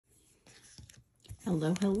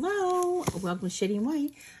Hello, hello. Welcome to Shady and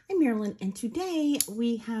White. I'm Marilyn, and today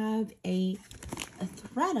we have a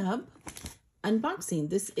ThredUp unboxing.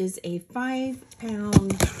 This is a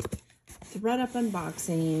 5-pound ThredUp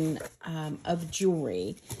unboxing of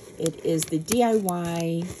jewelry. It is the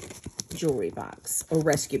DIY jewelry box or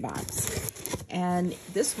rescue box. And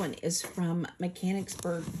this one is from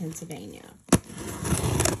Mechanicsburg, Pennsylvania.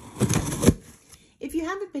 If you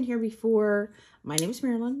haven't been here before, my name is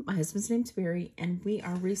Marilyn, my husband's name's Barry, and we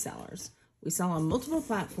are resellers. We sell on multiple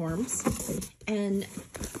platforms, and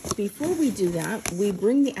before we do that, we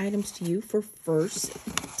bring the items to you for first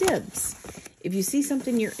dibs. If you see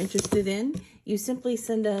something you're interested in, you simply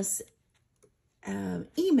send us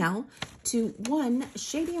email to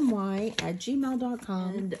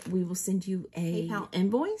shadyny@gmail.com, and we will send you a PayPal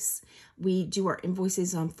invoice. We do our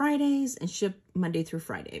invoices on Fridays and ship Monday through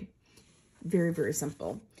Friday. Very, very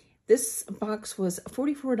simple. This box was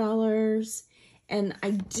 $44, and I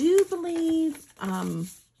do believe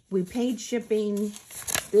we paid shipping.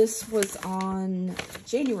 This was on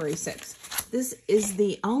January 6th. This is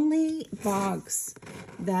the only box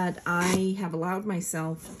that I have allowed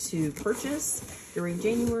myself to purchase during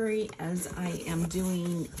January, as I am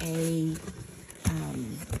doing a,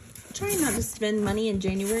 trying not to spend money in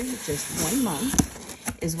January, just 1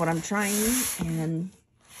 month is what I'm trying, and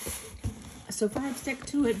so far I've stuck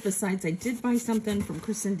to it. Besides, I did buy something from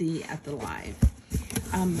Chris and D at the live.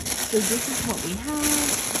 So this is what we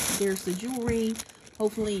have. There's the jewelry.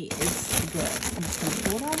 Hopefully it's good. I'm just going to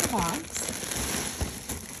pull it out of the box.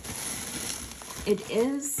 It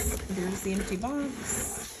is, there's the empty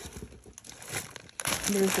box.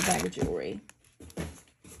 There's the bag of jewelry.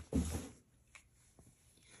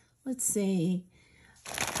 Let's see.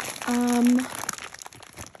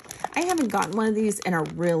 I haven't gotten one of these in a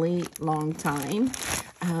really long time.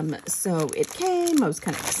 So it came, I was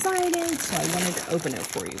kind of excited, so I wanted to open it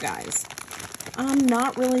for you guys. I'm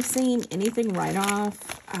not really seeing anything right off.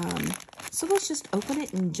 So let's just open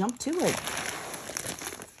it and jump to it.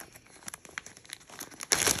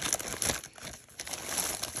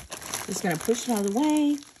 Just gonna push it out of the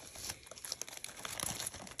way.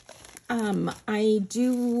 I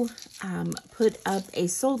do put up a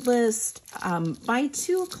sold list by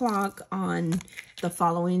 2 o'clock on the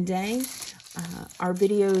following day. Our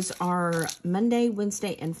videos are Monday,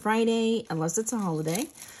 Wednesday, and Friday, unless it's a holiday.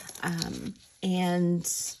 And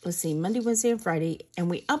let's see, Monday, Wednesday, and Friday. And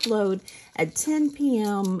we upload at 10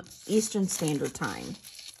 p.m. Eastern Standard Time.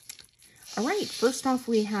 All right, first off,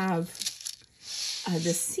 we have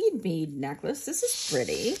the seed bead necklace. This is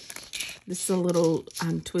pretty. This is a little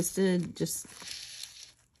twisted, just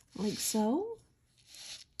like so.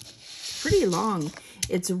 Pretty long.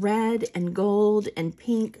 It's red and gold and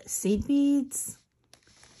pink seed beads.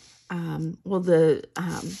 Well, the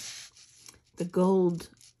gold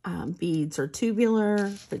beads are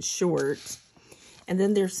tubular but short. And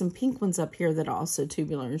then there's some pink ones up here that are also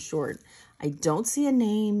tubular and short. I don't see a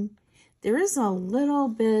name. There is a little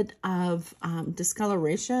bit of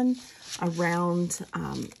discoloration around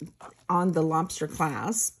on the lobster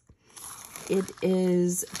clasp. It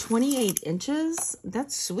is 28 inches.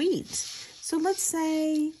 That's sweet. So let's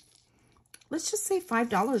just say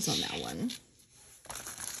 $5 on that one.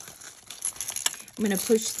 I'm going to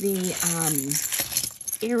push the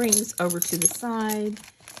earrings over to the side.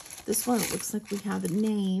 This one, it looks like we have a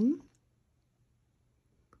name.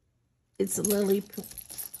 It's Lily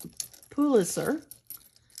Pulitzer.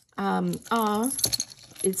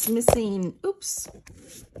 It's missing, oops.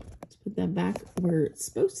 Let's put that back where it's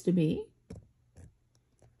supposed to be.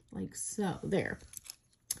 Like so, there.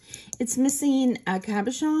 It's missing a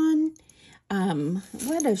cabochon.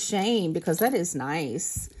 What a shame, because that is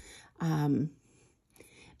nice.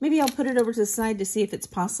 Maybe I'll put it over to the side to see if it's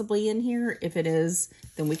possibly in here. If it is,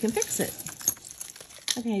 then we can fix it.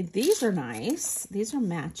 Okay, these are nice. These are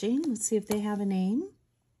matching. Let's see if they have a name.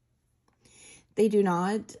 They do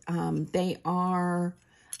not. They are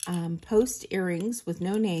post earrings with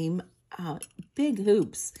no name, big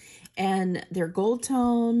hoops, and they're gold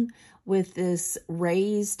tone with this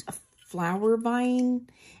raised flower vine,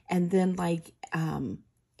 and then like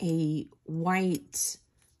a white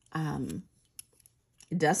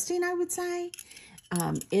dusting, I would say.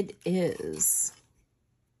 It is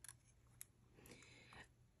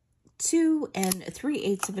 2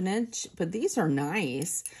 3/8 of an inch, but these are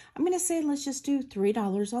nice. I'm going to say let's just do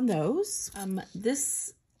 $3 on those.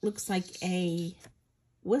 This looks like a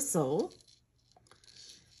whistle.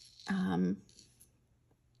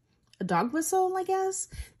 A dog whistle, I guess.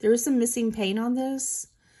 There is some missing paint on this.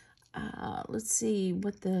 Let's see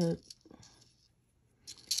what the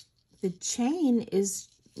chain is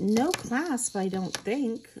no clasp, I don't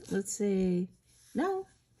think. Let's see. No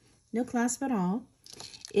clasp at all.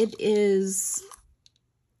 It is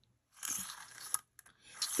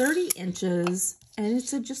 30 inches, and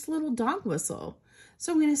it's a just little dog whistle.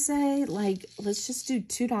 So I'm going to say, like, let's just do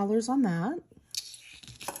 $2 on that.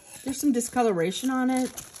 There's some discoloration on it.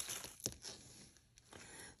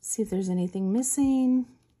 See if there's anything missing.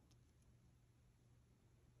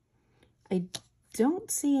 I don't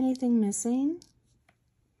see anything missing.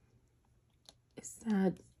 Is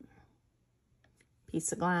that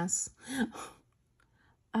piece of glass?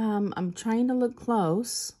 I'm trying to look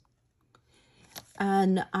close.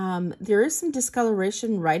 And there is some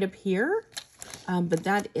discoloration right up here, but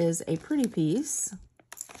that is a pretty piece.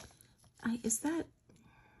 Is that?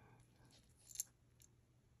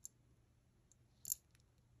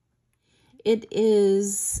 It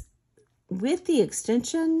is, with the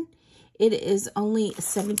extension, it is only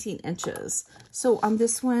 17 inches. So on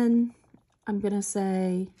this one, I'm going to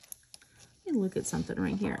say, let me look at something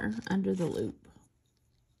right here under the loop.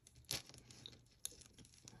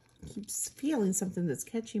 Keeps feeling something that's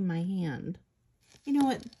catching my hand. You know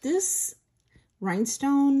what? This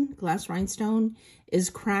rhinestone, glass rhinestone, is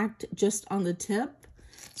cracked just on the tip.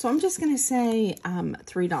 So I'm just going to say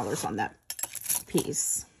 $3 on that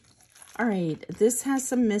piece. All right, this has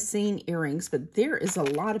some missing earrings, but there is a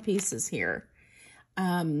lot of pieces here.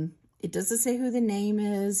 It doesn't say who the name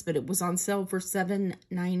is, but it was on sale for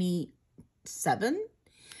 $7.97.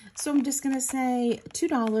 So I'm just going to say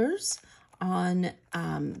 $2 on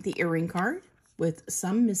the earring card with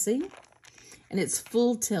some missing, and it's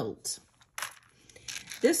full tilt.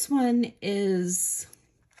 This one is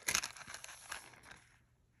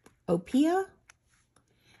Opia,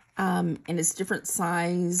 and it's different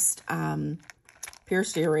sized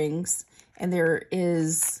pierced earrings, and there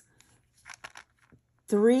is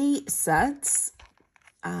 3 sets,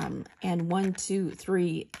 and 1, 2,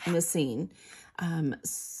 3 missing.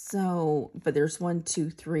 But there's 1, 2,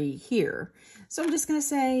 3 here. So I'm just going to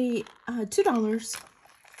say $2.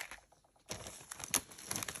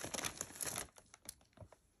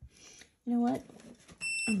 You know what?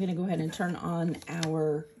 I'm going to go ahead and turn on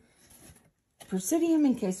our Presidium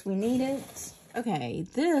in case we need it. Okay,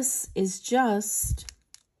 this is just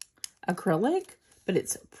acrylic, but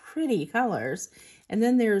it's pretty colors. And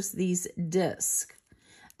then there's these discs.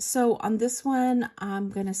 So on this one, I'm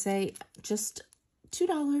going to say just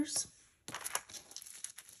 $2.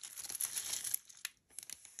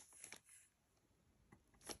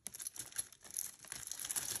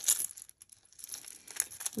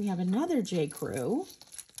 We have another J. Crew.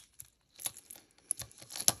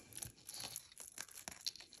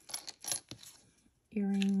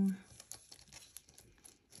 Earring.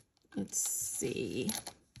 Let's see.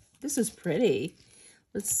 This is pretty.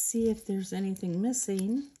 Let's see if there's anything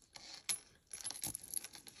missing.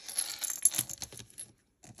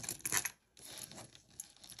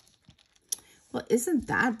 Well, isn't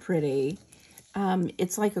that pretty?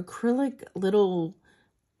 It's like acrylic little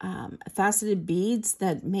faceted beads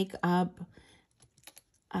that make up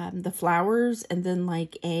the flowers, and then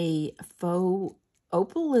like a faux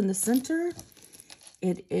opal in the center.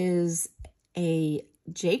 It is a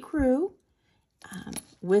J. Crew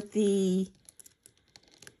with the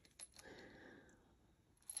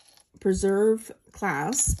preserve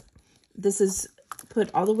clasp. This is put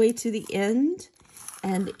all the way to the end,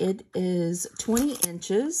 and it is 20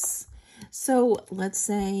 inches. So let's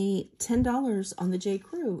say $10 on the J.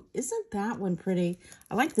 Crew. Isn't that one pretty?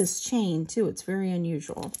 I like this chain too. It's very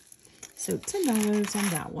unusual. So $10 on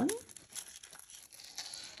that one.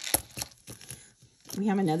 We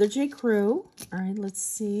have another J. Crew. All right, let's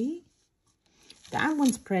see. That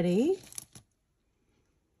one's pretty.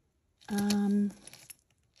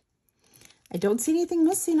 I don't see anything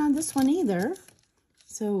missing on this one either.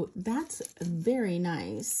 So that's very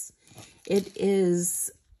nice. It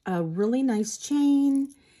is a really nice chain.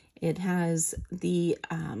 It has the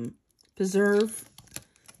preserve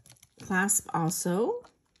clasp also.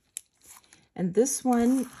 And this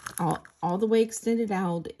one, all the way extended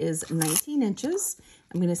out, is 19 inches.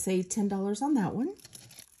 I'm going to say $10 on that one.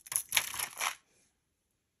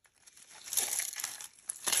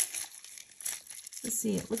 Let's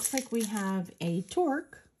see, it looks like we have a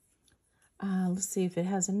torque. Let's see if it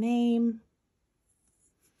has a name.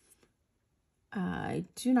 I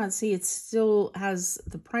do not see. It still has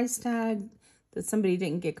the price tag that somebody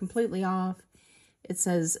didn't get completely off. It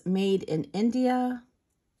says made in India.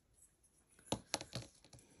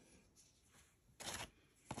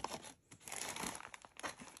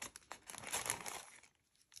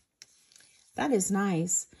 That is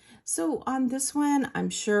nice. So on this one, I'm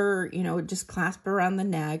sure, you know, it just clasp around the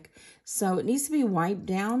neck. So it needs to be wiped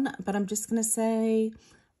down, but I'm just going to say,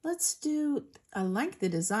 let's do, I like the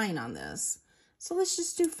design on this. So let's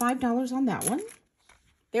just do $5 on that one.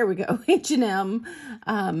 There we go. H&M,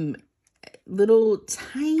 little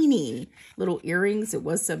tiny little earrings. It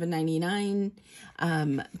was $7.99.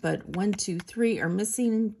 But 1, 2, 3 are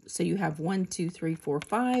missing. So you have 1, 2, 3, 4,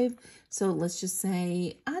 5. So let's just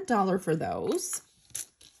say $1 for those.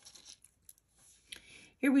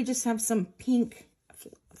 Here we just have some pink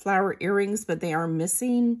flower earrings, but they are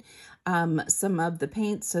missing some of the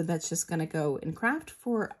paint. So that's just going to go in craft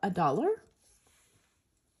for $1.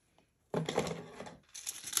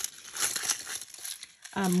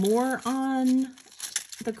 More on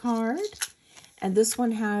the card. And this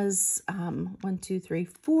one has 1, 2, 3,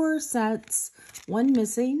 4 sets, 1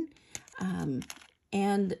 missing.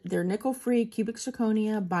 And they're nickel-free cubic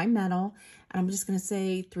zirconia bimetal. And I'm just going to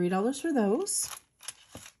say $3 for those.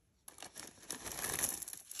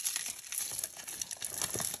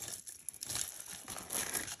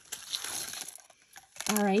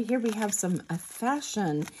 All right, here we have some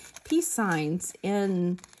fashion peace signs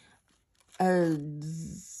in a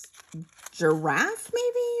giraffe,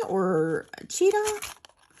 maybe, or a cheetah.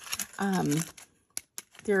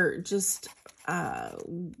 They're just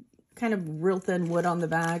kind of real thin wood on the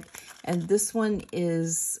back, and this one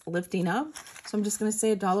is lifting up. So I'm just going to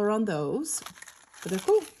say $1 on those, but they're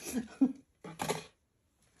cool.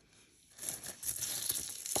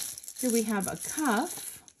 Here we have a cuff.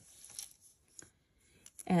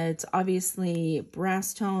 It's obviously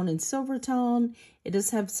brass tone and silver tone. It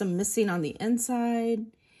does have some missing on the inside.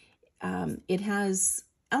 It has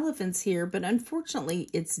elephants here, but unfortunately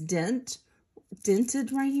it's dented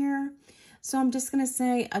right here. So I'm just going to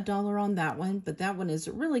say $1 on that one, but that one is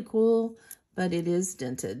really cool, but it is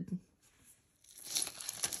dented.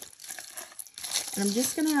 And I'm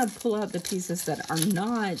just going to pull out the pieces that are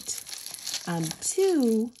not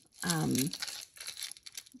too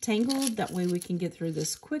tangled. That way we can get through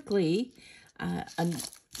this quickly.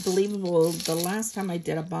 Unbelievable, the last time I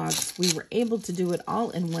did a box, we were able to do it all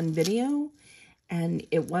in one video, and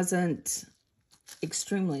it wasn't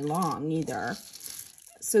extremely long either.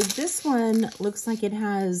 So this one looks like it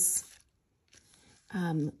has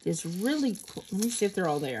this really cool, let me see if they're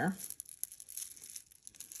all there.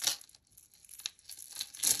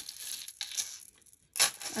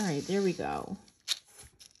 All right, there we go.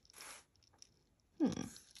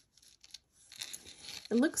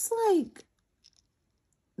 It looks like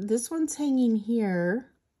this one's hanging here.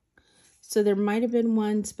 So there might have been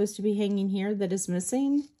one supposed to be hanging here that is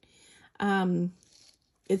missing.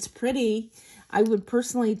 It's pretty. I would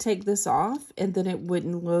personally take this off, and then it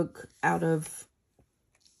wouldn't look out of,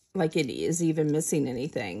 like it is even missing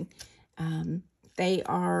anything. They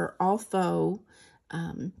are all faux.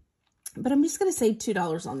 But I'm just going to say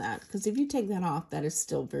 $2 on that, because if you take that off, that is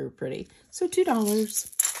still very pretty. So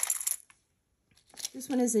 $2. This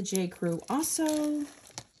one is a J. Crew also.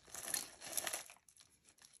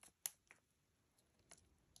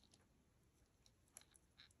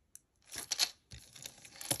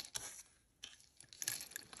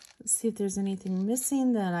 Let's see if there's anything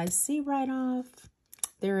missing that I see right off.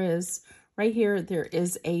 There is. Right here, there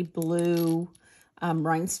is a blue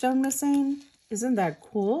rhinestone missing. Isn't that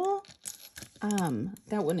cool?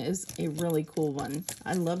 That one is a really cool one.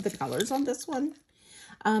 I love the colors on this one.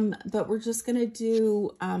 But we're just going to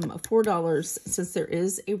do $4 since there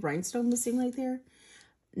is a rhinestone missing right there.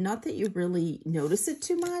 Not that you really notice it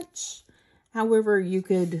too much. However, you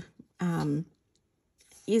could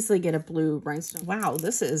easily get a blue rhinestone. Wow,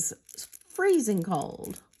 this is freezing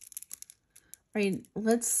cold. Right,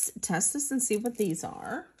 let's test this and see what these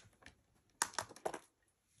are.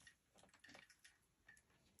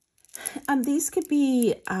 These could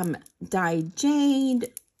be dyed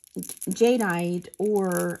jade, jadeite,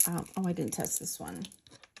 or, oh, I didn't test this one.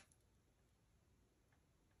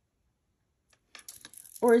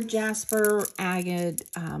 Or a jasper, agate,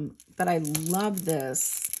 but I love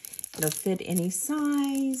this. It'll fit any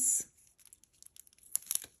size.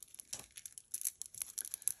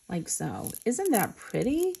 Like so. Isn't that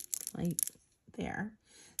pretty? Like there.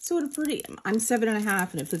 So it's pretty, I'm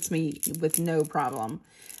 7.5 and it fits me with no problem.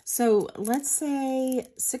 So let's say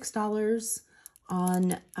 $6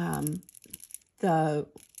 on the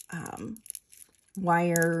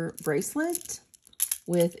wire bracelet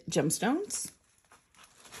with gemstones.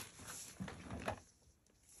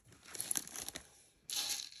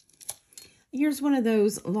 Here's one of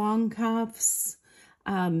those long cuffs.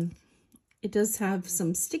 It does have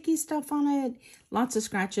some sticky stuff on it, lots of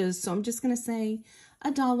scratches. So I'm just going to say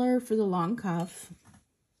 $1 for the long cuff.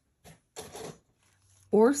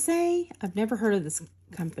 Orsay, I've never heard of this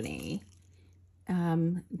company.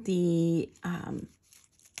 The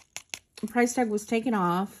price tag was taken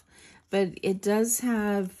off, but it does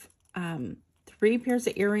have 3 pairs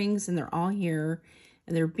of earrings, and they're all here,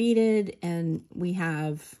 and they're beaded, and we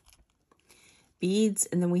have beads,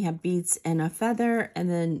 and then we have beads and a feather, and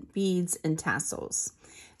then beads and tassels.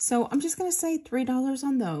 So I'm just going to say $3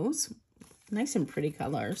 on those. Nice and pretty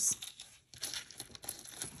colors.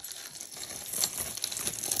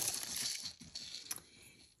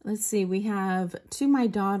 Let's see, we have To My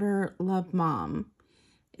Daughter, Love Mom.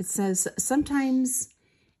 It says, sometimes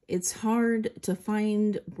it's hard to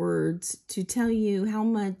find words to tell you how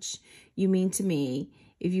much you mean to me.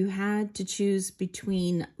 If you had to choose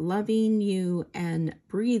between loving you and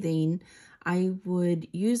breathing, I would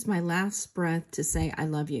use my last breath to say I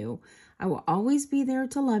love you. I will always be there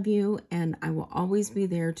to love you, and I will always be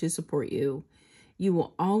there to support you. You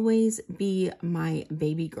will always be my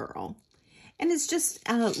baby girl. And it's just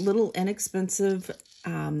a little inexpensive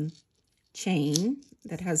chain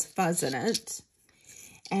that has fuzz in it.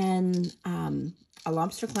 And a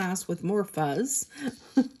lobster clasp with more fuzz.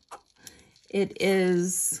 It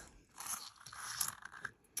is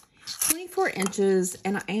 24 inches,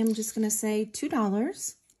 and I am just going to say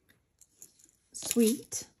 $2.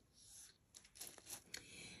 Sweet.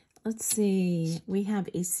 Let's see. We have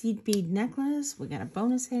a seed bead necklace. We got a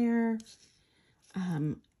bonus hair.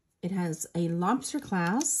 It has a lobster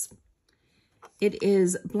clasp. It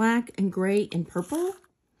is black and gray and purple.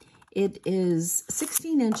 It is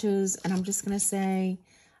 16 inches, and I'm just going to say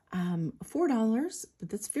 $4, but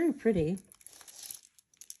that's very pretty.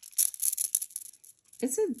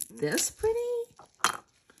 Isn't this pretty?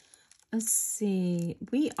 Let's see.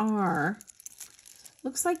 We are,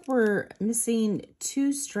 looks like we're missing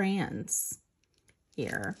 2 strands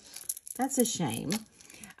here. That's a shame.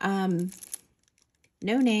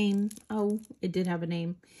 No name. Oh, it did have a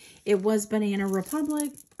name. It was Banana Republic,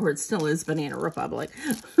 or it still is Banana Republic.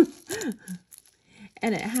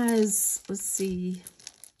 And it has, let's see.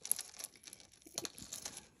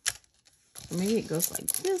 Maybe it goes like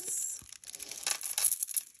this.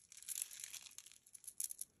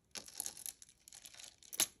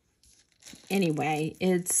 Anyway,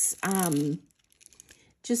 it's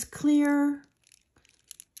just clear,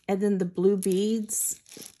 and then the blue beads.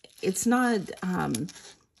 It's not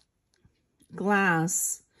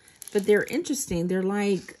glass, but they're interesting. They're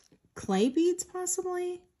like clay beads,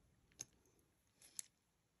 possibly.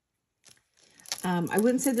 I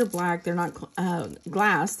wouldn't say they're black. They're not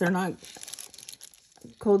glass. They're not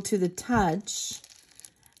cold to the touch.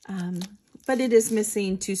 But it is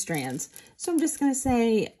missing 2 strands. So I'm just going to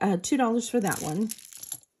say $2 for that one.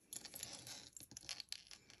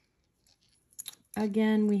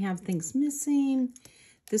 Again, we have things missing.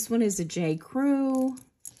 This one is a J. Crew.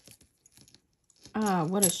 Ah,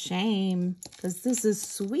 what a shame, because this is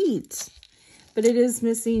sweet. But it is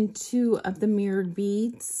missing 2 of the mirrored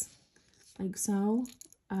beads, like so.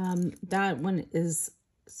 That one is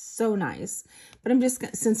so nice. But I'm just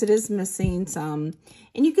gonna, since it is missing some,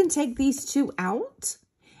 and you can take these 2 out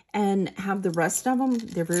and have the rest of them.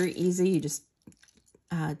 They're very easy. You just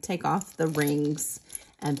take off the rings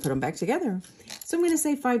and put them back together. So I'm going to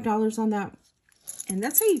say $5 on that. And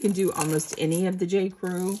that's how you can do almost any of the J.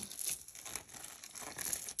 Crew.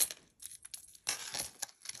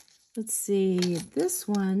 Let's see. This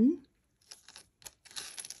one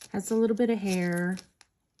has a little bit of hair.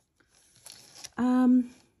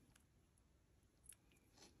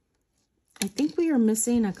 I think we are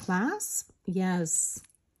missing a clasp. Yes.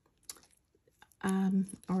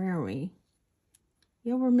 Where are we?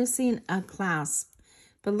 Yeah, we're missing a clasp.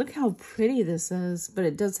 But look how pretty this is. But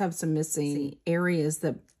it does have some missing areas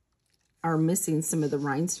that are missing some of the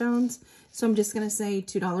rhinestones. So I'm just going to say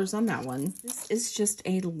 $2 on that one. This is just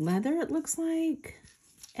a leather, it looks like.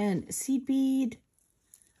 And seed bead.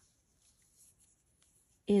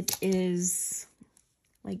 It is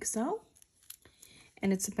like so.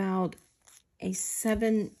 And it's about a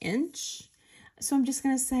 7-inch. So I'm just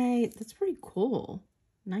going to say that's pretty cool.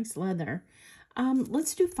 Nice leather.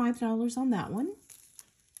 Let's do $5 on that one.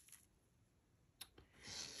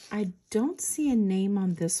 I don't see a name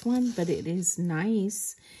on this one, but it is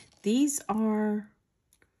nice. These are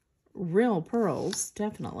real pearls,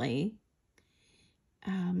 definitely.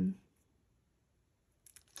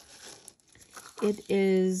 It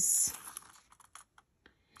is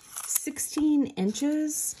 16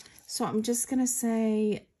 inches. So I'm just going to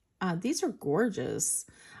say, these are gorgeous.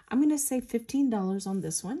 I'm going to say $15 on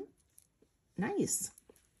this one. Nice.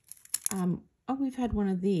 Oh, we've had one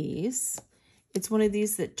of these. It's one of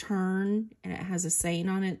these that turn, and it has a saying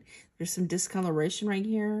on it. There's some discoloration right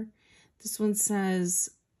here. This one says,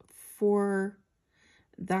 "For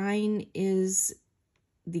thine is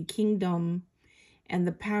the kingdom and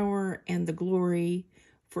the power and the glory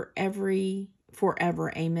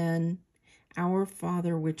forever. Amen. Our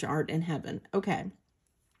Father which art in heaven." Okay.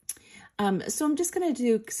 So I'm just going to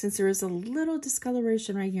do, since there is a little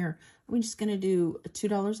discoloration right here, I'm just going to do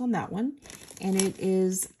 $2 on that one. And it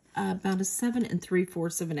is about a 7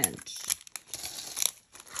 3/4 of an inch.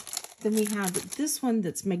 Then we have this one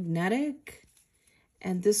that's magnetic.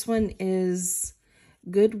 And this one is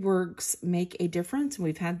Good Works Make a Difference. And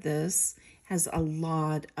we've had this. Has a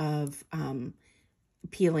lot of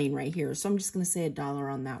peeling right here. So I'm just going to say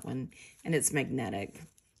 $1 on that one. And it's magnetic.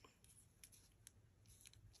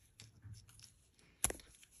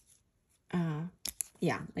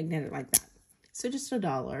 Yeah, magnetic like that. So just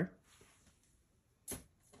 $1.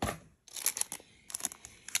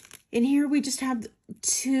 In here, we just have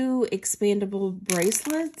 2 expandable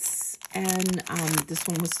bracelets. And this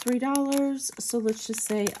one was $3. So let's just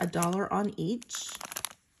say $1 on each.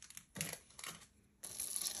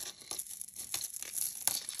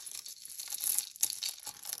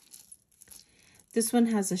 This one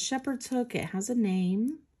has a shepherd's hook. It has a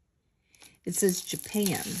name. It says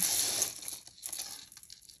Japan.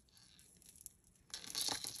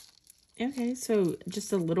 Okay, so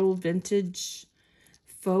just a little vintage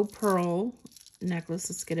faux pearl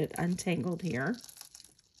necklace. Let's get it untangled here.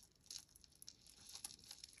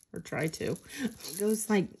 Or try to. It goes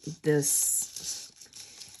like this.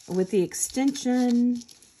 With the extension,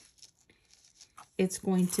 it's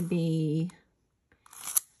going to be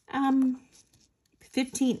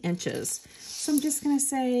 15 inches. So I'm just going to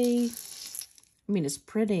say, I mean, it's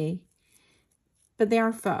pretty, but they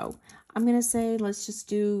are faux. I'm going to say, let's just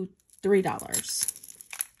do $3.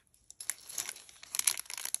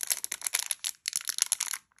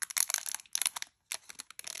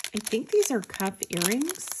 I think these are cuff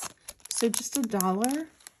earrings, so just $1.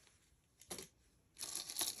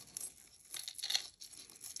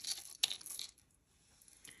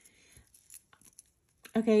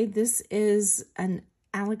 Okay, this is an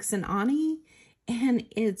Alex and Ani, and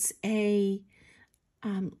it's a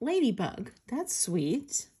ladybug. That's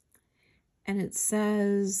sweet. And it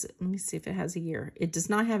says, let me see if it has a year. It does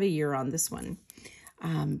not have a year on this one.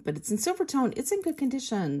 But it's in silver tone. It's in good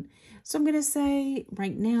condition. So I'm going to say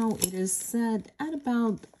right now it is set at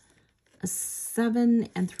about a 7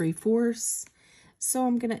 3/4. So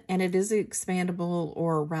I'm going to, and it is expandable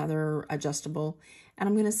or rather adjustable. And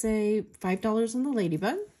I'm going to say $5 on the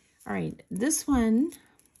ladybug. All right. This one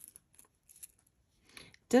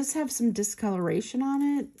does have some discoloration on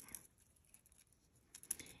it.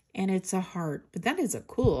 And it's a heart, but that is a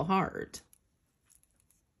cool heart.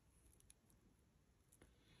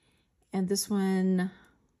 And this one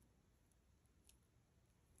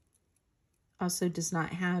also does not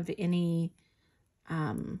have any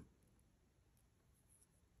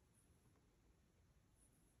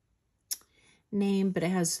name, but it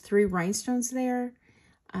has 3 rhinestones there.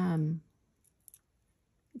 It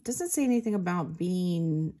doesn't say anything about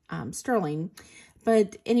being sterling.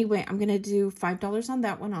 But anyway, I'm going to do $5 on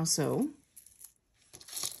that one also.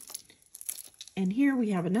 And here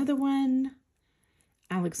we have another one.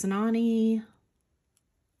 Alex and Ani.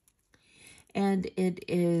 And it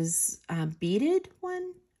is a beaded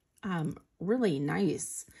one. Really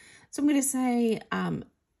nice. So I'm going to say,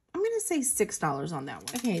 $6 on that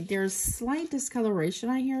one. Okay, there's slight discoloration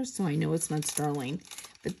on here, so I know it's not sterling.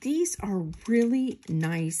 But these are really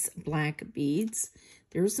nice black beads.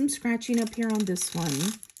 There's some scratching up here on this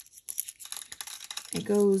one.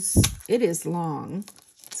 It is long.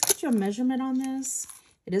 Let's get you a measurement on this.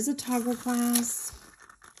 It is a toggle clasp.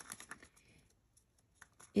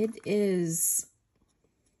 It is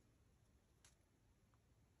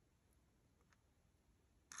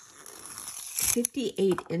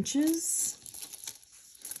 58 inches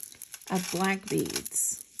of black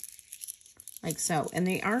beads. Like so. And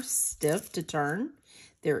they are stiff to turn.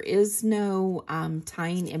 There is no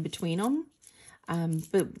tying in between them,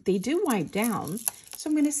 but they do wipe down.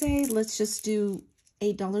 So I'm going to say, let's just do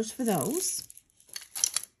 $8 for those.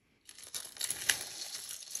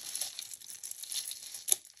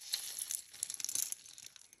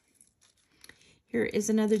 Here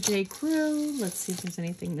is another J. Crew. Let's see if there's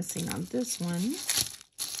anything missing on this one.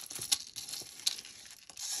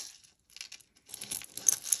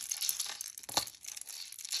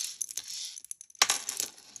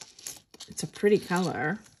 It's a pretty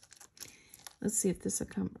color. Let's see if this will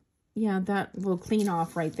come. Yeah, that will clean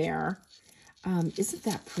off right there. Isn't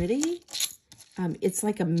that pretty? It's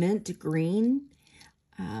like a mint green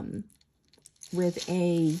with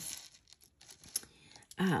a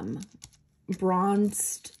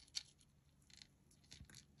bronzed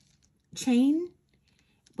chain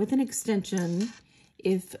with an extension.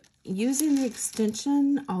 If using the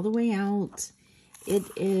extension all the way out, it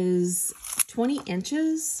is 20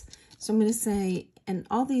 inches. So I'm going to say, and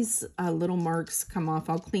all these little marks come off.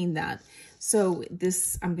 I'll clean that. So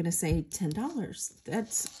this, I'm going to say $10.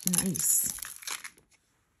 That's nice.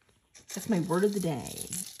 That's my word of the day.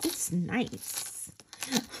 It's nice.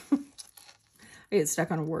 I get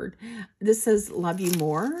stuck on a word. This says Love You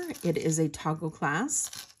More. It is a toggle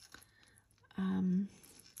clasp.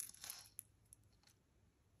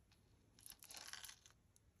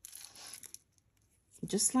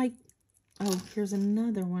 Just like, oh, here's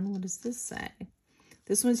another one. What does this say?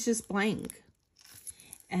 This one's just blank.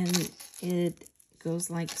 And it goes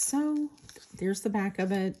like so. There's the back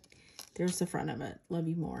of it. There's the front of it. Love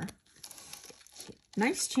You More.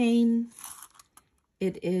 Nice chain.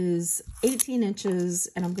 It is 18 inches,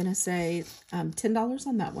 and I'm going to say $10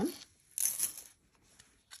 on that one.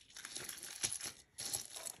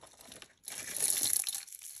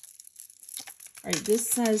 All right, this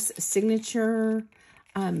says Signature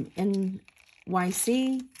NYC.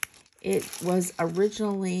 It was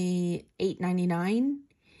originally $8.99,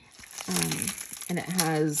 and it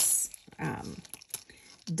has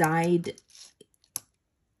dyed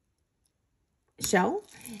shell,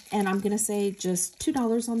 and I'm gonna say just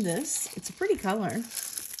 $2 on this. It's a pretty color,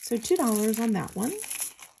 so $2 on that one.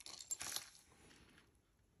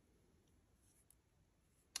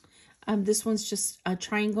 This one's just a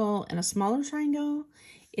triangle and a smaller triangle.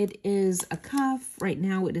 It is a cuff. Right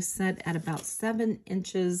now it is set at about 7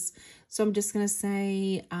 inches, so I'm just gonna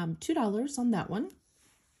say $2 on that one.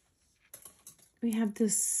 We have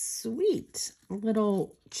this sweet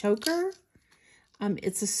little choker.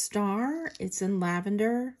 It's a star. It's in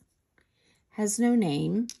lavender. Has no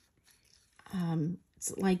name.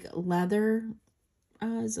 It's like leather.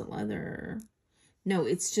 Is it leather? No,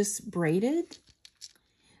 it's just braided.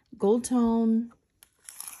 Gold tone.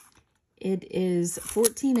 It is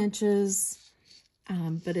 14 inches,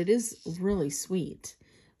 but it is really sweet.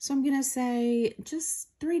 So I'm going to say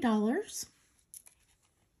just $3.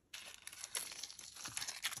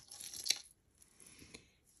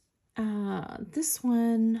 This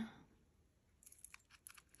one,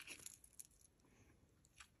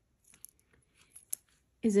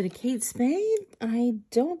 is it a Kate Spade? I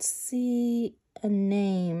don't see a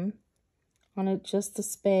name on it, just the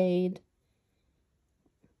spade.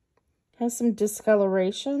 Has some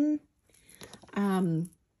discoloration, even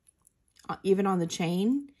on the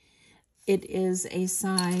chain. It is a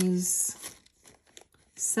size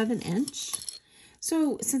 7 inch.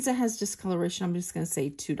 So since it has discoloration, I'm just going to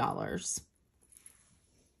say $2.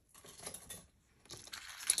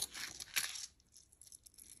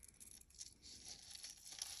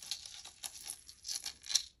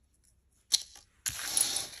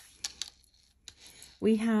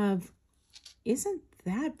 We have, isn't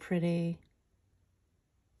that pretty?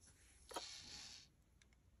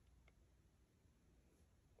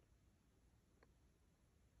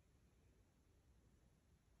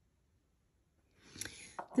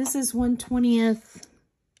 This is 1/20th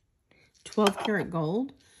 12 karat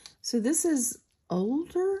gold. So this is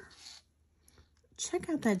older. Check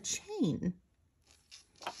out that chain.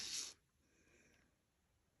 It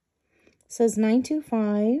says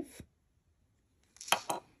 925.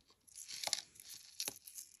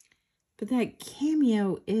 But that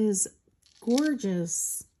cameo is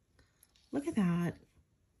gorgeous. Look at that.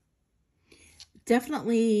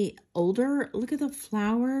 Definitely older. Look at the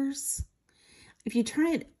flowers. If you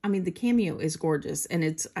try it, I mean, the cameo is gorgeous, and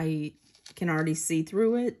it's, I can already see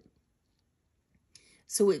through it.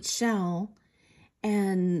 So it's shell,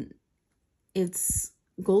 and it's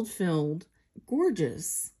gold filled.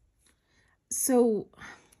 Gorgeous. So,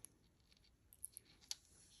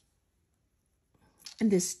 and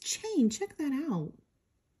this chain, check that out.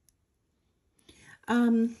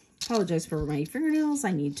 Apologize for my fingernails.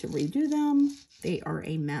 I need to redo them. They are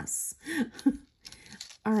a mess.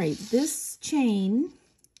 All right, this chain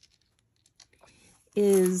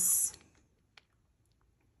is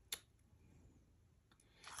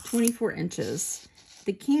 24 inches.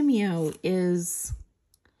 The cameo is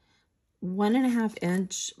 1.5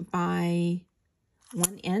 inch by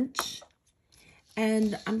 1 inch.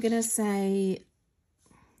 And I'm going to say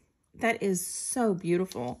that is so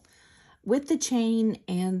beautiful. With the chain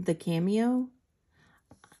and the cameo,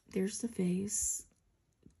 there's the face.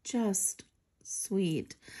 Just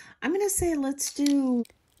sweet. I'm going to say let's do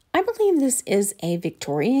I believe this is a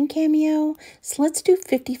Victorian cameo, so let's do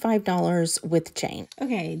 $55 with chain.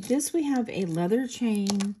 Okay, this we have a leather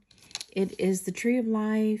chain. It is the Tree of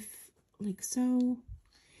Life, like so.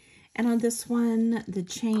 And on this one, the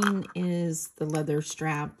chain is the leather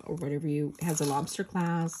strap or whatever has a lobster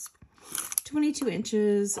clasp. 22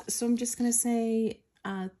 inches, so I'm just going to say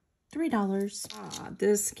 $3.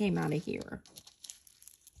 This came out of here.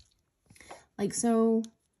 Like so.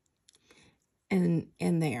 And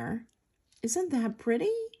there. Isn't that pretty?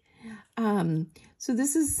 So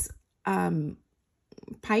this is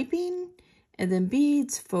piping and then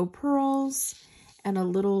beads, faux pearls, and a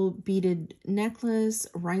little beaded necklace,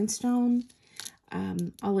 rhinestone.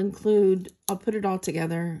 I'll put it all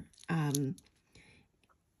together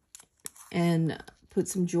and put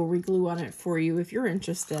some jewelry glue on it for you if you're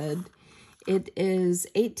interested. It is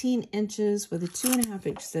 18 inches with a 2.5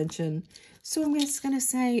 extension. So I'm just going to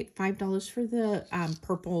say $5 for the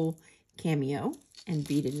purple cameo and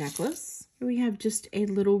beaded necklace. Here we have just a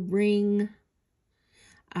little ring.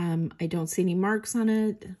 I don't see any marks on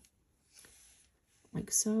it.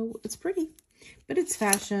 Like so. It's pretty, but it's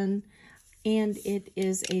fashion. And it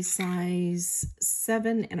is a size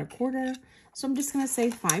 7 1/4. So I'm just going to say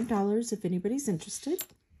 $5 if anybody's interested.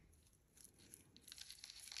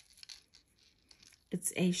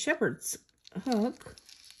 It's a shepherd's hook.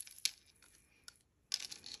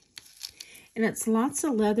 And it's lots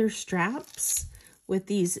of leather straps with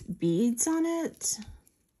these beads on it.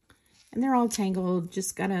 And they're all tangled.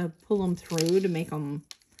 Just got to pull them through to make them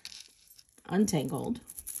untangled.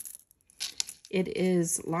 It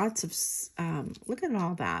is lots of, look at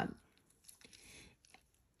all that.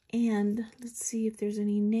 And let's see if there's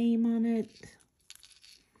any name on it.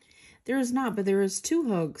 There is not, but there is 2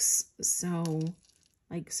 hooks. So,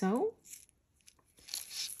 like so.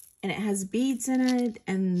 And it has beads in it,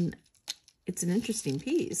 and it's an interesting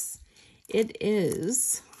piece. It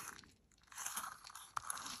is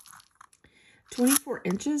 24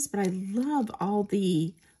 inches, but I love all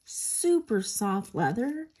the super soft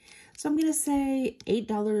leather. So I'm going to say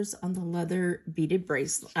 $8 on the leather beaded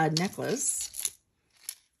necklace.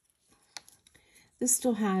 This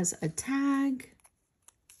still has a tag.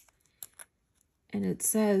 And it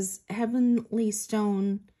says Heavenly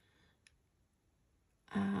Stone.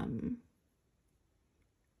 And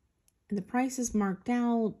the price is marked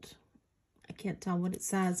out. I can't tell what it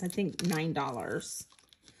says. I think $9.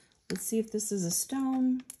 Let's see if this is a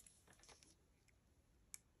stone.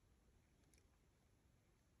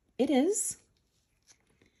 It is.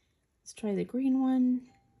 Let's try the green one.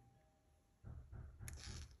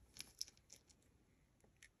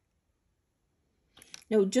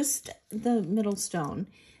 No, just the middle stone.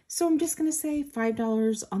 So I'm just going to say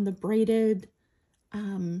 $5 on the braided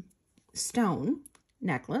stone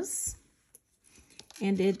necklace.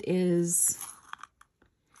 And it is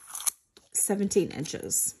 17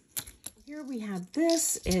 inches. Here we have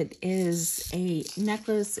this. It is a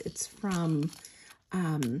necklace. It's from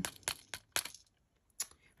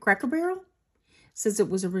Cracker Barrel. It says it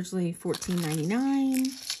was originally $14.99.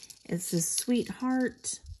 It's this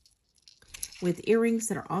sweetheart with earrings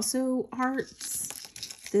that are also hearts.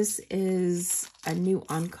 This is a new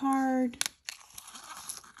on card.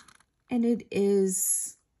 And it is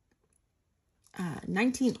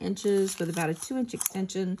 19 inches with about a 2-inch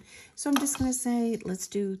extension. So I'm just going to say, let's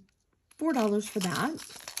do $4 for that.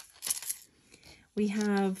 We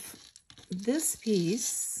have this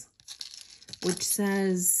piece, which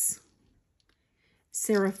says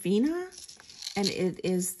Serafina. And it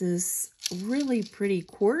is this really pretty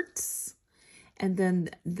quartz. And then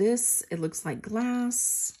this, it looks like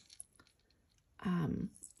glass.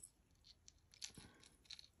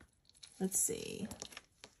 Let's see.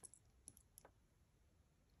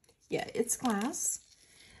 Yeah, it's glass.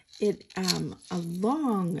 It, a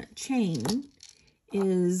long chain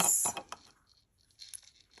is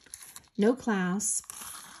no clasp,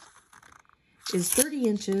 is 30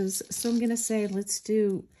 inches. So I'm going to say, let's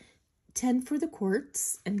do 10 for the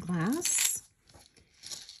quartz and glass.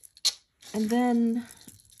 And then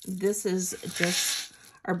this is just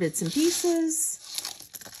our bits and pieces.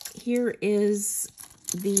 Here is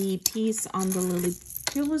the piece on the Lily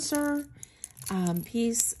Pulitzer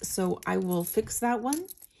piece. So I will fix that one.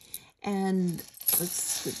 And let's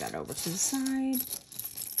scoot that over to the side.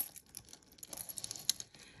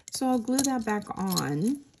 So I'll glue that back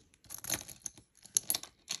on.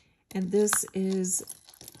 And this is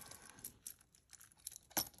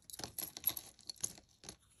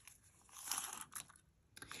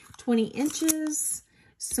 $20 inches.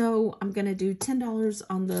 So I'm going to do $10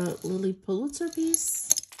 on the Lily Pulitzer piece.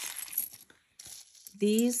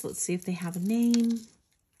 These, let's see if they have a name.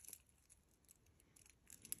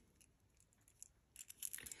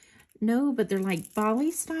 No, but they're like Bali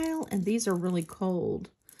style, and these are really cold.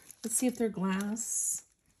 Let's see if they're glass.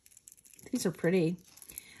 These are pretty.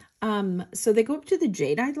 So they go up to the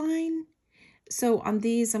jadeite line. So on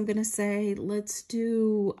these, I'm gonna say let's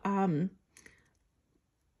do 10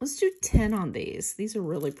 on these. These are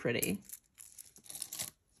really pretty.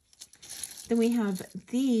 Then we have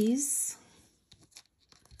these.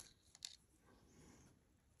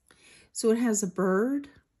 So it has a bird.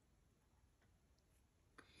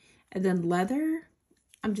 And then leather.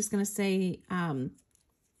 I'm just going to say $3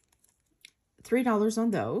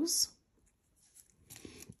 on those.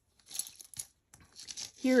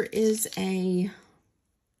 Here is a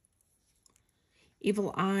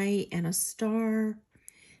evil eye and a star.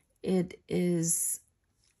 It is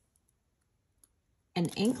an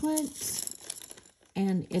anklet,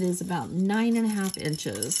 and it is about 9.5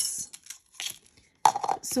 inches.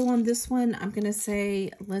 So on this one, I'm going to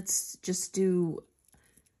say, let's just do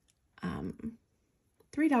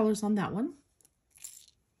 $3 on that one.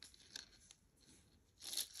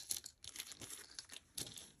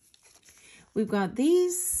 We've got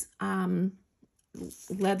these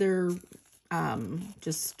leather,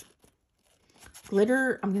 just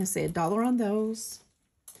glitter. I'm going to say $1 on those.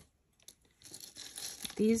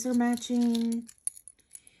 These are matching.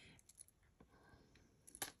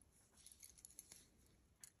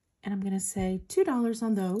 And I'm going to say $2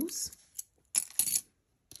 on those.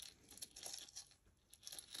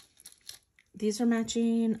 These are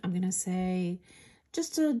matching. I'm going to say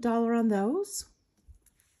just $1 on those.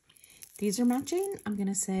 These are matching. I'm going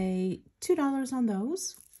to say $2 on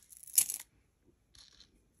those.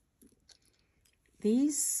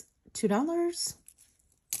 These, $2.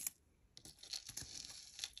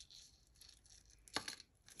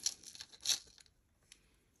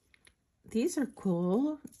 These are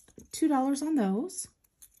cool. $2 on those.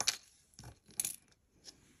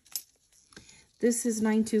 This is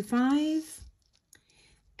 $9.25.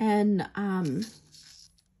 And I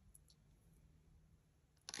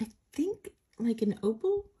think like an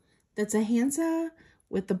opal. That's a Hansa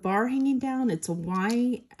with the bar hanging down. It's a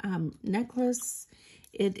Y necklace.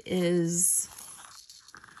 It is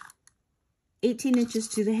 18 inches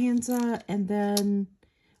to the Hansa and then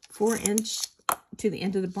 4 inch to the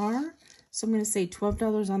end of the bar. So I'm going to say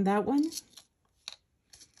 $12 on that one.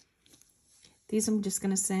 These I'm just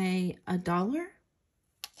going to say $1.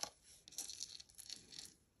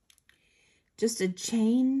 Just a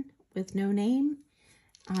chain with no name.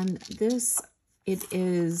 On this, it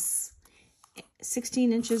is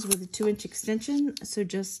 16 inches with a 2-inch extension. So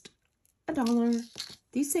just $1.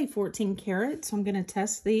 These say 14 karat, so I'm going to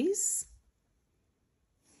test these.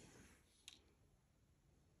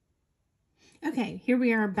 Okay, here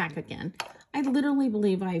we are back again. I literally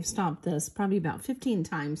believe I've stopped this probably about 15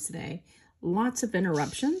 times today. Lots of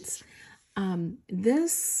interruptions.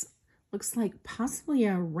 This looks like possibly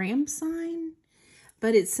a ram sign,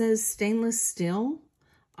 but it says stainless steel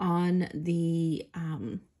on the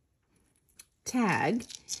tag,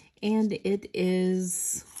 and it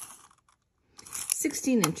is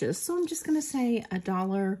 16 inches. So I'm just going to say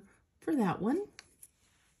 $1 for that one.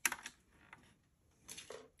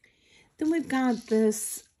 Then we've got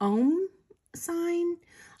this Ohm sign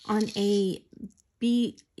on a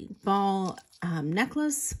bead ball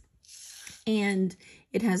necklace, and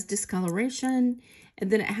it has discoloration,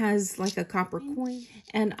 and then it has like a copper coin.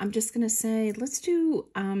 And I'm just going to say, let's do,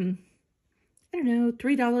 I don't know,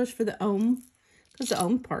 $3 for the Ohm, because the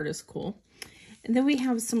Ohm part is cool. And then we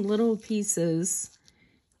have some little pieces.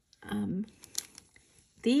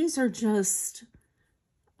 These are just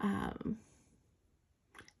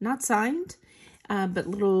not signed, but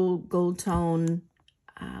little gold tone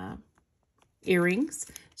earrings.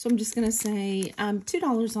 So I'm just going to say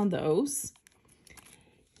 $2 on those.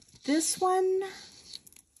 This one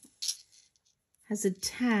has a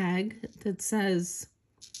tag that says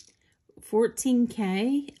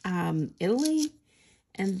 14K Italy.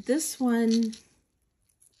 And this one,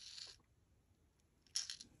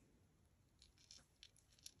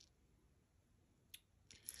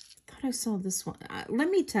 I thought I saw this one. Let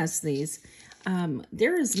me test these.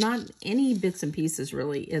 There is not any bits and pieces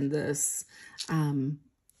really in this.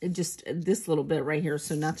 Just this little bit right here,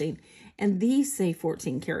 so nothing. And these say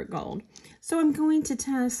 14 karat gold. So I'm going to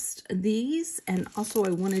test these, and also I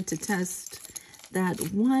wanted to test that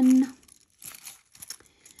one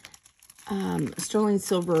sterling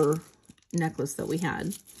silver necklace that we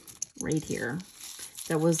had right here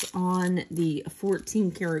that was on the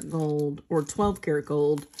 14 karat gold or 12 karat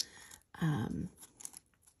gold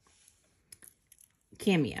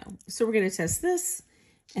cameo. So we're going to test this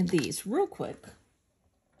and these real quick.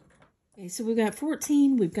 Okay, so we've got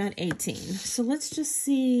 14, we've got 18. So let's just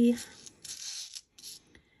see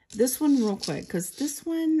this one real quick, because this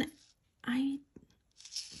one, let me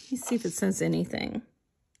see if it says anything.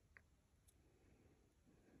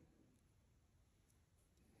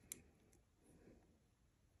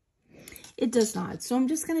 It does not. So I'm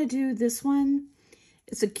just going to do this one.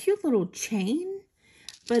 It's a cute little chain,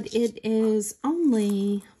 but it is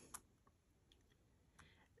only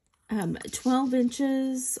 12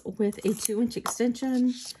 inches with a 2-inch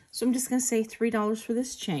extension. So I'm just going to say $3 for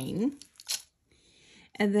this chain.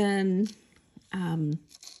 And then I'm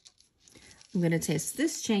going to test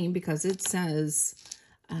this chain because it says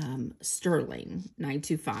sterling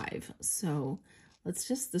 925. So let's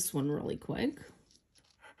test this one really quick.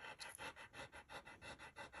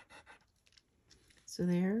 So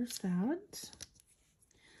there's that.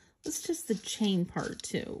 Let's test the chain part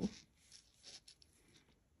too.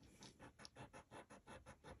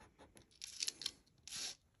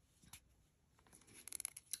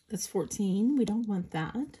 That's 14. We don't want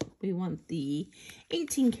that. We want the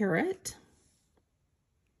 18 karat.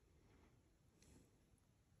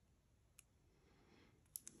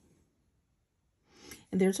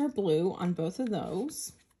 And there's our blue on both of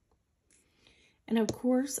those. And of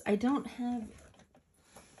course, I don't have...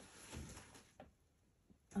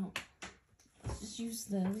 Oh, let's just use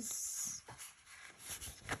this.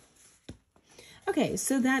 Okay,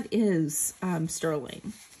 so that is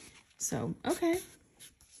sterling. So, okay.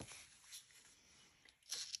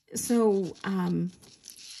 So, I'm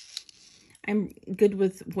good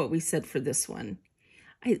with what we said for this one.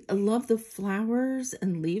 I love the flowers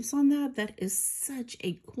and leaves on that. That is such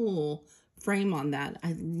a cool frame on that.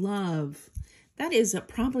 I love, that is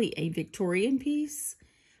probably a Victorian piece.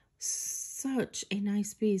 Such a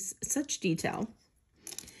nice piece, such detail.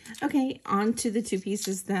 Okay, on to the two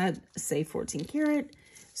pieces that say 14 karat.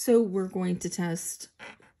 So we're going to test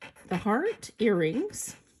the heart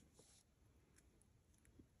earrings.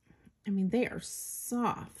 I mean, they are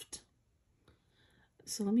soft.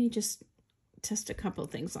 So let me just test a couple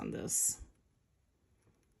things on this.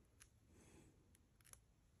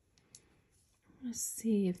 Let's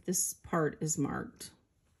see if this part is marked.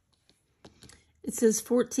 It says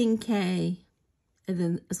 14K and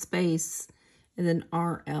then a space and then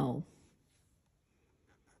RL.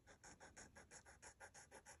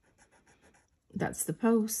 That's the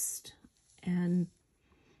post. And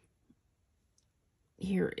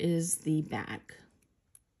here is the back.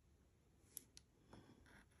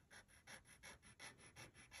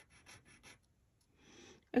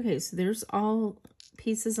 Okay, so there's all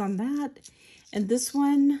pieces on that. And this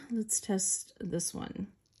one, let's test this one.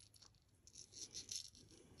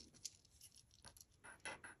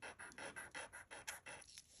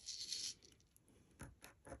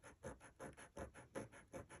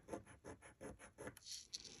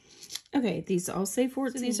 Okay, these all say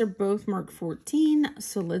 14. So these are both marked 14,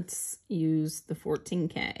 so let's use the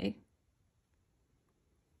 14K.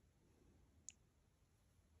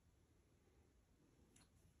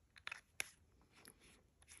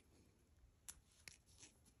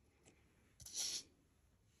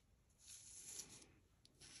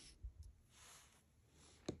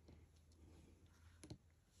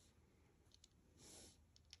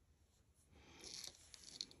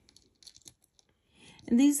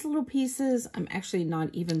 And these little pieces, I'm actually not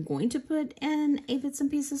even going to put in a bits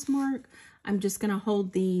and pieces mark. I'm just going to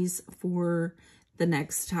hold these for the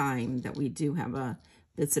next time that we do have a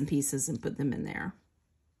bits and pieces and put them in there.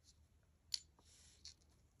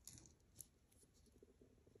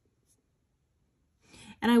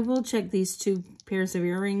 And I will check these two pairs of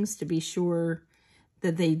earrings to be sure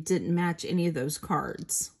that they didn't match any of those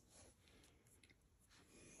cards.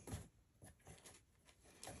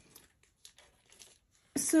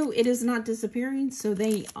 So it is not disappearing, so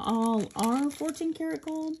they all are 14 karat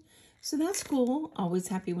gold. So that's cool. Always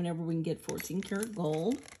happy whenever we can get 14 karat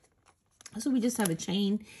gold. So we just have a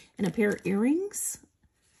chain and a pair of earrings.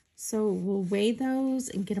 So we'll weigh those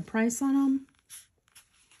and get a price on them.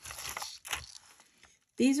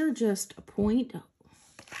 These are just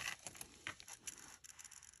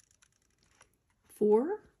 0.4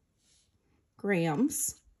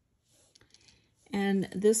 grams. And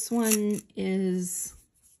this one is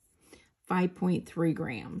 5.3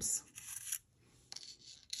 grams.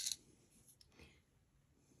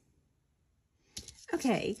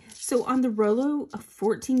 Okay, so on the Rolo, a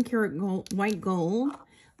 14 karat gold, white gold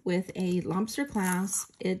with a lobster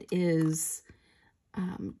clasp, it is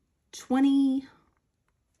 22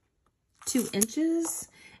 inches.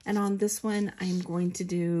 And on this one, I'm going to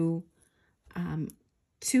do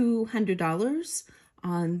 $200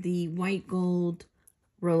 on the white gold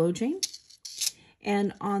Rolo chain.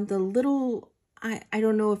 And on the little, I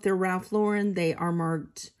don't know if they're Ralph Lauren, they are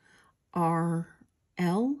marked RL,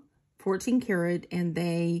 14 karat, and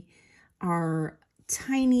they are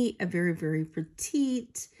tiny, a very, very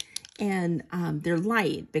petite, and they're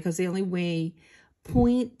light because they only weigh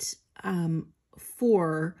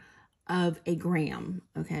 0.4 of a gram,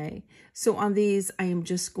 okay? So on these, I am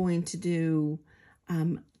just going to do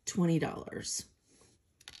 $20.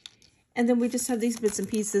 And then we just have these bits and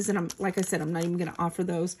pieces, and like I said, I'm not even going to offer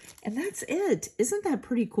those. And that's it. Isn't that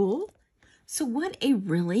pretty cool? So what a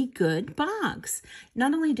really good box.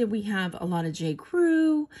 Not only did we have a lot of J.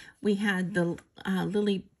 Crew, we had the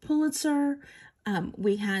Lily Pulitzer,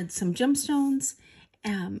 we had some gemstones,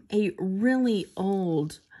 a really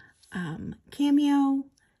old cameo,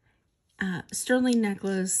 sterling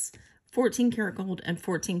necklace, 14 karat gold, and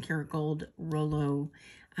 14 karat gold Rolo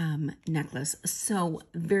necklace. So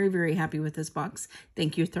very, very happy with this box.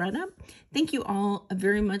 Thank you, ThredUp. Thank you all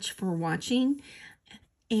very much for watching.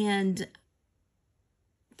 And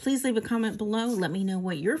please leave a comment below. Let me know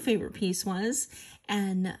what your favorite piece was.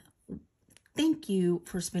 And thank you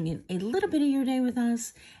for spending a little bit of your day with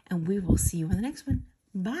us. And we will see you in the next one.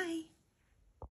 Bye.